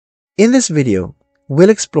In this video, we'll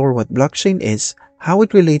explore what blockchain is, how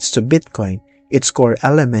it relates to Bitcoin, its core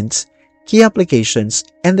elements, key applications,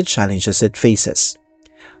 and the challenges it faces.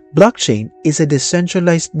 Blockchain is a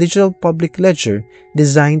decentralized digital public ledger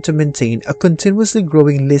designed to maintain a continuously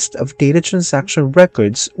growing list of data transaction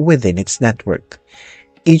records within its network.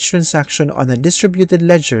 Each transaction on a distributed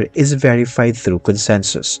ledger is verified through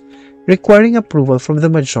consensus, requiring approval from the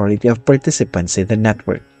majority of participants in the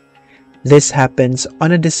network. This happens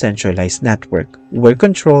on a decentralized network, where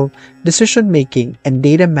control, decision-making, and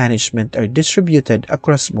data management are distributed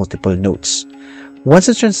across multiple nodes. Once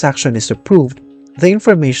a transaction is approved, the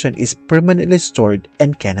information is permanently stored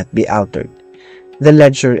and cannot be altered. The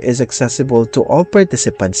ledger is accessible to all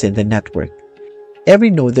participants in the network.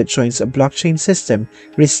 Every node that joins a blockchain system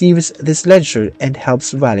receives this ledger and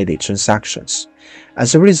helps validate transactions.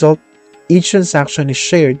 As a result, each transaction is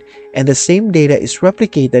shared and the same data is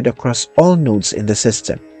replicated across all nodes in the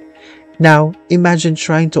system. Now, imagine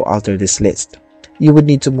trying to alter this list. You would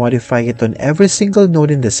need to modify it on every single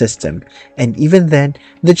node in the system, and even then,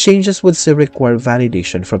 the changes would still require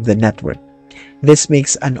validation from the network. This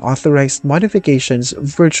makes unauthorized modifications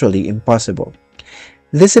virtually impossible.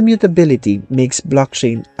 This immutability makes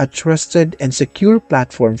blockchain a trusted and secure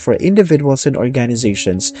platform for individuals and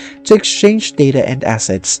organizations to exchange data and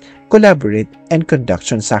assets, collaborate, and conduct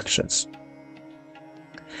transactions.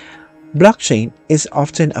 Blockchain is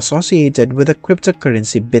often associated with the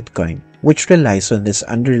cryptocurrency Bitcoin, which relies on this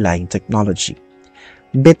underlying technology.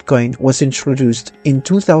 Bitcoin was introduced in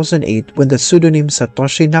 2008 when the pseudonym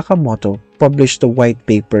Satoshi Nakamoto published the white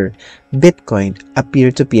paper Bitcoin, a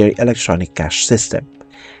peer-to-peer electronic cash system.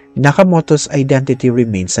 Nakamoto's identity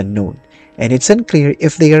remains unknown, and it's unclear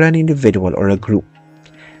if they are an individual or a group.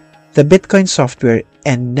 The Bitcoin software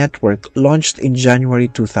and network launched in January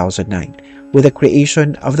 2009 with the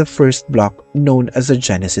creation of the first block known as the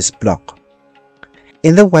Genesis block.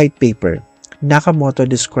 In the white paper, Nakamoto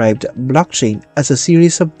described blockchain as a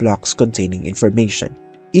series of blocks containing information.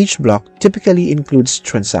 Each block typically includes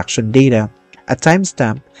transaction data, a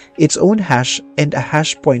timestamp, its own hash, and a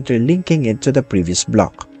hash pointer linking it to the previous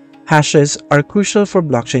block. Hashes are crucial for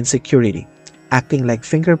blockchain security, acting like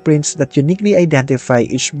fingerprints that uniquely identify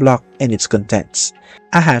each block and its contents.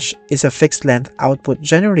 A hash is a fixed-length output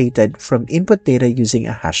generated from input data using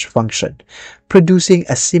a hash function, producing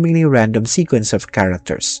a seemingly random sequence of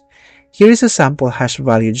characters. Here is a sample hash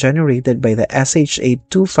value generated by the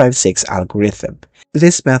SHA-256 algorithm.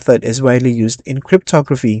 This method is widely used in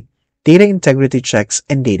cryptography, data integrity checks,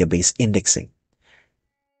 and database indexing.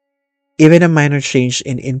 Even a minor change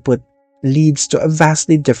in input leads to a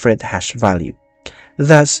vastly different hash value.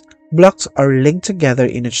 Thus, blocks are linked together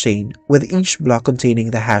in a chain, with each block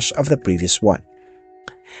containing the hash of the previous one.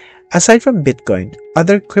 Aside from Bitcoin,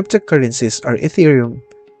 other cryptocurrencies are Ethereum,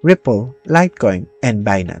 Ripple, Litecoin, and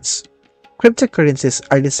Binance. Cryptocurrencies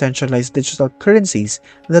are decentralized digital currencies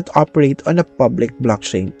that operate on a public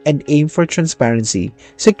blockchain and aim for transparency,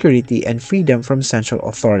 security, and freedom from central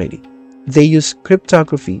authority. They use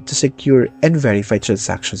cryptography to secure and verify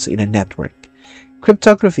transactions in a network.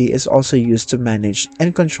 Cryptography is also used to manage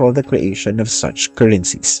and control the creation of such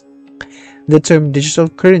currencies. The term digital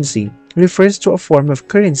currency refers to a form of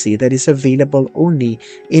currency that is available only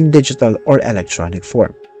in digital or electronic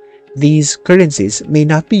form. These currencies may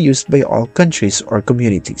not be used by all countries or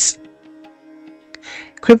communities.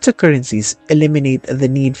 Cryptocurrencies eliminate the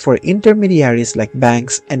need for intermediaries like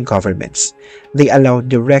banks and governments. They allow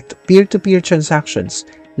direct peer-to-peer transactions,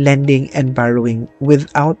 lending and borrowing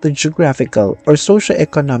without the geographical or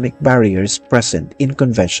socio-economic barriers present in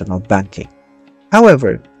conventional banking.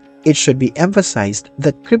 However, it should be emphasized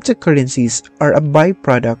that cryptocurrencies are a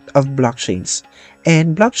byproduct of blockchains,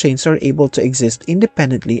 and blockchains are able to exist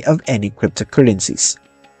independently of any cryptocurrencies.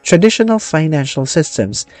 Traditional financial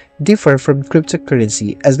systems differ from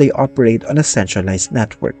cryptocurrency as they operate on a centralized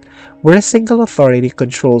network, where a single authority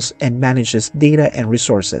controls and manages data and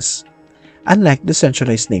resources, unlike the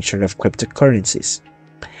centralized nature of cryptocurrencies.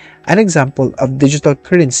 An example of digital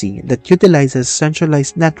currency that utilizes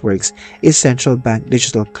centralized networks is central bank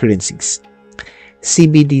digital currencies.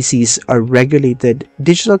 CBDCs are regulated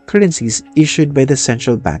digital currencies issued by the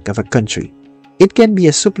central bank of a country. It can be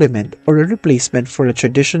a supplement or a replacement for a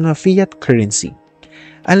traditional fiat currency.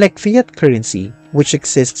 Unlike fiat currency, which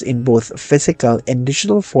exists in both physical and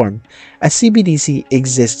digital form, a CBDC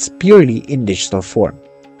exists purely in digital form.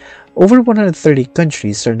 Over 130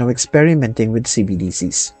 countries are now experimenting with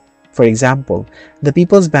CBDCs. For example, the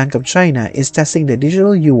People's Bank of China is testing the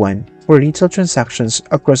digital yuan for retail transactions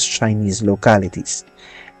across Chinese localities.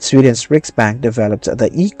 Sweden's Riksbank developed the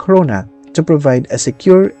e-krona to provide a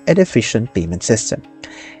secure and efficient payment system.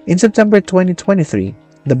 In September 2023,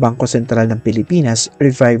 the Bangko Sentral ng Pilipinas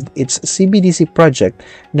revived its CBDC project,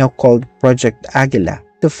 now called Project Aguila,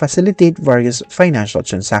 to facilitate various financial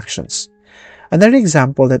transactions. Another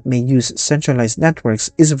example that may use centralized networks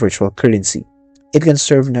is virtual currency. It can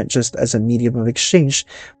serve not just as a medium of exchange,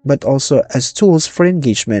 but also as tools for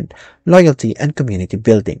engagement, loyalty, and community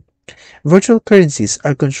building. Virtual currencies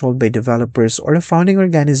are controlled by developers or a founding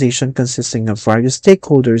organization consisting of various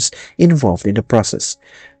stakeholders involved in the process.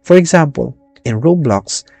 For example, in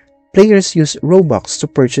Roblox, players use Robux to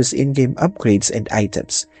purchase in-game upgrades and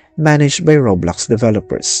items, managed by Roblox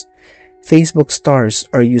developers. Facebook stars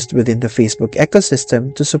are used within the Facebook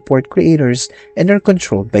ecosystem to support creators and are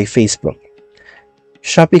controlled by Facebook.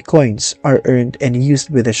 Shopee coins are earned and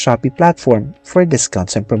used with the Shopee platform for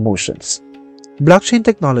discounts and promotions. Blockchain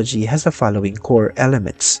technology has the following core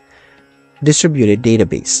elements. Distributed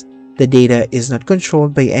database. The data is not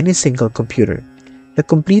controlled by any single computer. The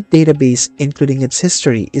complete database, including its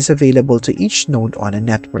history, is available to each node on a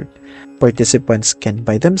network. Participants can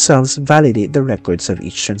by themselves validate the records of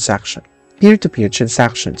each transaction. Peer-to-peer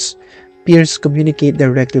transactions. Peers communicate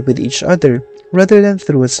directly with each other rather than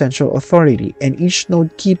through a central authority, and each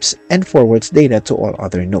node keeps and forwards data to all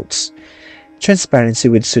other nodes. Transparency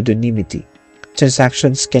with pseudonymity.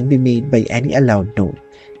 Transactions can be made by any allowed node.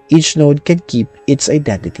 Each node can keep its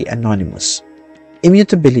identity anonymous.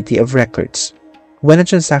 Immutability of records. When a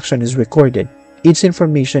transaction is recorded, its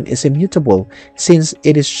information is immutable since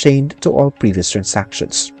it is chained to all previous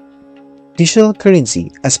transactions. Digital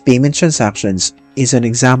currency as payment transactions is an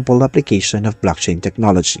example application of blockchain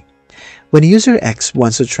technology. When user X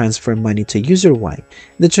wants to transfer money to user Y,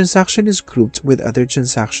 the transaction is grouped with other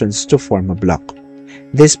transactions to form a block.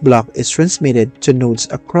 This block is transmitted to nodes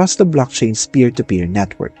across the blockchain's peer-to-peer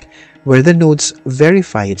network, where the nodes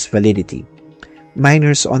verify its validity.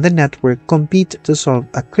 Miners on the network compete to solve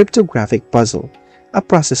a cryptographic puzzle, a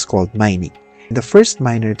process called mining. The first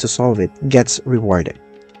miner to solve it gets rewarded.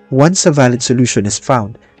 Once a valid solution is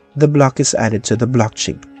found, the block is added to the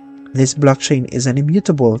blockchain. This blockchain is an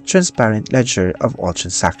immutable, transparent ledger of all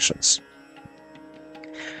transactions.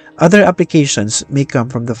 Other applications may come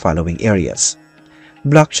from the following areas.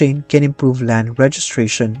 Blockchain can improve land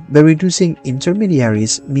registration by reducing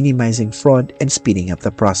intermediaries, minimizing fraud, and speeding up the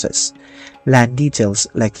process. Land details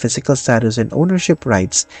like physical status and ownership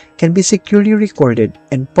rights can be securely recorded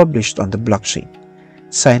and published on the blockchain.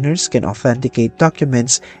 Signers can authenticate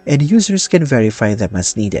documents and users can verify them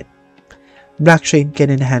as needed. Blockchain can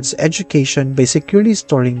enhance education by securely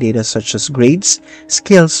storing data such as grades,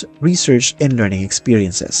 skills, research, and learning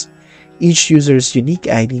experiences. Each user's unique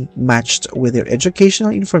ID matched with their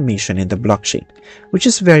educational information in the blockchain, which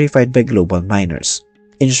is verified by global miners,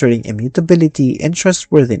 ensuring immutability and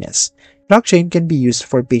trustworthiness. Blockchain can be used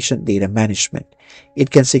for patient data management.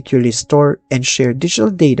 It can securely store and share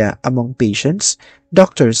digital data among patients,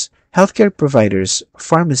 doctors, healthcare providers,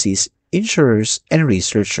 pharmacies, insurers, and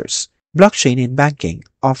researchers. Blockchain in banking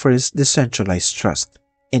offers decentralized trust,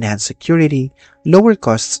 enhanced security, lower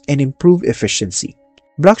costs, and improved efficiency.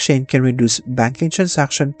 Blockchain can reduce banking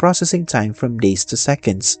transaction processing time from days to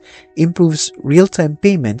seconds, improves real-time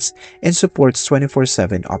payments, and supports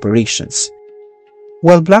 24/7 operations.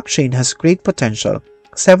 While blockchain has great potential,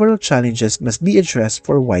 several challenges must be addressed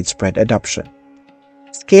for widespread adoption.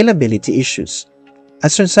 Scalability issues.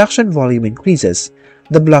 As transaction volume increases,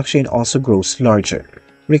 the blockchain also grows larger,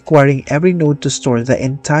 requiring every node to store the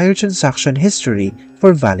entire transaction history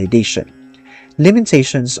for validation.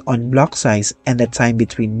 Limitations on block size and the time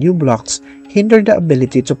between new blocks hinder the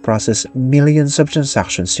ability to process millions of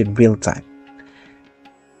transactions in real time.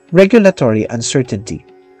 Regulatory uncertainty.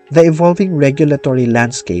 The evolving regulatory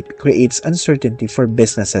landscape creates uncertainty for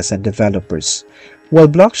businesses and developers. While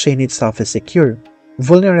blockchain itself is secure,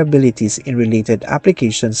 vulnerabilities in related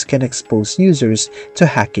applications can expose users to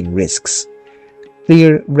hacking risks.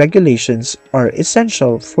 Clear regulations are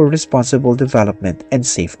essential for responsible development and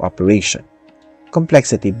safe operation.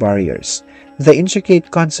 Complexity barriers. The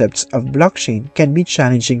intricate concepts of blockchain can be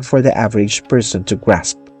challenging for the average person to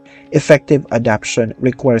grasp. Effective adoption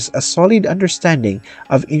requires a solid understanding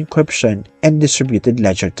of encryption and distributed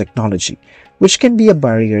ledger technology, which can be a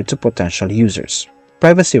barrier to potential users.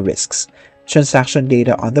 Privacy risks. Transaction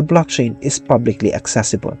data on the blockchain is publicly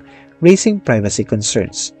accessible, raising privacy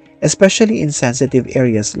concerns, especially in sensitive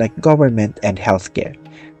areas like government and healthcare.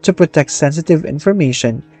 To protect sensitive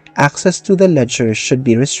information, access to the ledger should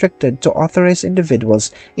be restricted to authorized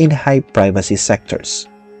individuals in high-privacy sectors.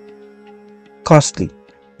 Costly.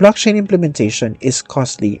 Blockchain implementation is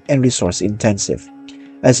costly and resource-intensive.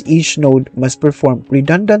 as each node must perform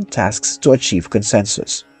redundant tasks to achieve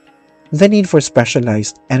consensus. The need for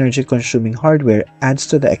specialized, energy-consuming hardware adds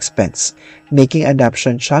to the expense, making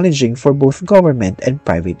adoption challenging for both government and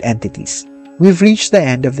private entities. We've reached the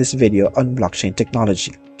end of this video on blockchain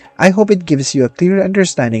technology. I hope it gives you a clear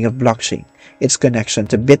understanding of blockchain, its connection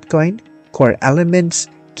to Bitcoin, core elements,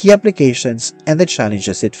 key applications, and the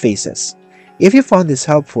challenges it faces. If you found this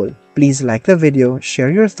helpful, please like the video,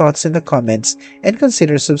 share your thoughts in the comments, and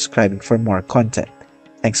consider subscribing for more content.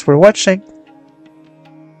 Thanks for watching.